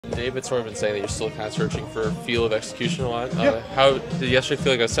David's sort of been saying that you're still kind of searching for a feel of execution a lot. Yep. How did yesterday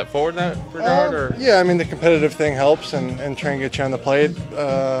feel like a step forward in that regard? Or? Yeah, I mean, the competitive thing helps and trying to get you on the plate.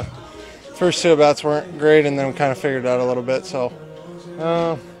 First two at-bats weren't great, and then we kind of figured it out a little bit. So,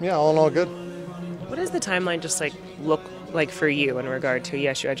 yeah, all in all, good. What does the timeline just look like for you in regard to,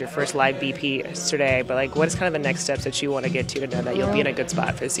 yes, you had your first live BP yesterday, but what is kind of the next steps that you want to get to know that you'll be in a good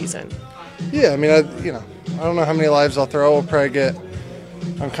spot for the season? Yeah, I mean, I don't know how many lives I'll throw. We'll probably get,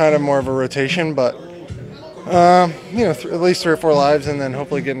 I'm kind of more of a rotation, but at least 3 or 4 lives, and then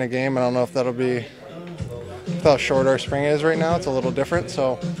hopefully get in a game. I don't know if that'll be how short our spring is right now. It's a little different,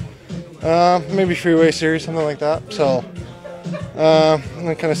 so maybe freeway series, something like that. So. And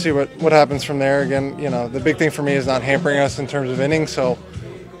then kind of see what happens from there. Again, the big thing for me is not hampering us in terms of innings, so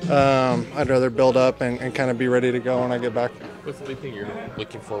I'd rather build up and kind of be ready to go when I get back. What's the big thing you're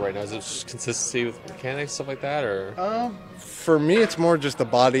looking for right now? Is it just consistency with mechanics, stuff like that, or? For me, it's more just the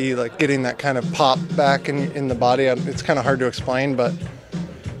body, getting that kind of pop back in the body. It's kind of hard to explain, but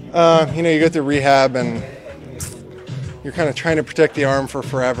you go through rehab and you're kind of trying to protect the arm for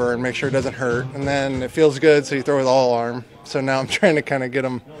forever and make sure it doesn't hurt, and then it feels good, so you throw with all arm. So now I'm trying to kind of get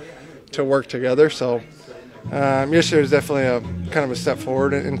them to work together. So yesterday was definitely a kind of a step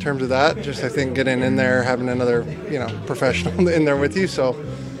forward in terms of that. Just I think getting in there, having another professional in there with you. So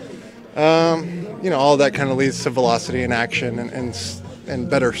all that kind of leads to velocity and action and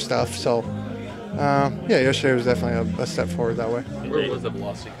better stuff. So yesterday was definitely a step forward that way. Where was the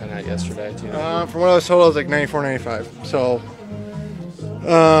velocity kind of at yesterday? From what I was told, I was 94, 95. So.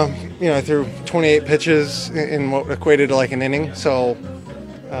 I threw 28 pitches in what equated to an inning. So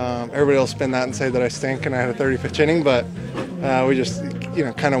everybody will spin that and say that I stink and I had a 30-pitch inning, but we just,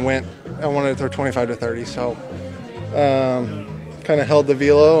 kind of went. I wanted to throw 25 to 30, so kind of held the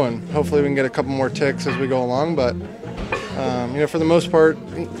velo, and hopefully we can get a couple more ticks as we go along. But for the most part,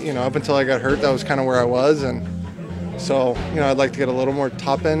 up until I got hurt, that was kind of where I was, and so I'd like to get a little more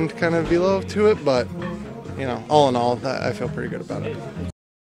top end kind of velo to it, but all in all, I feel pretty good about it.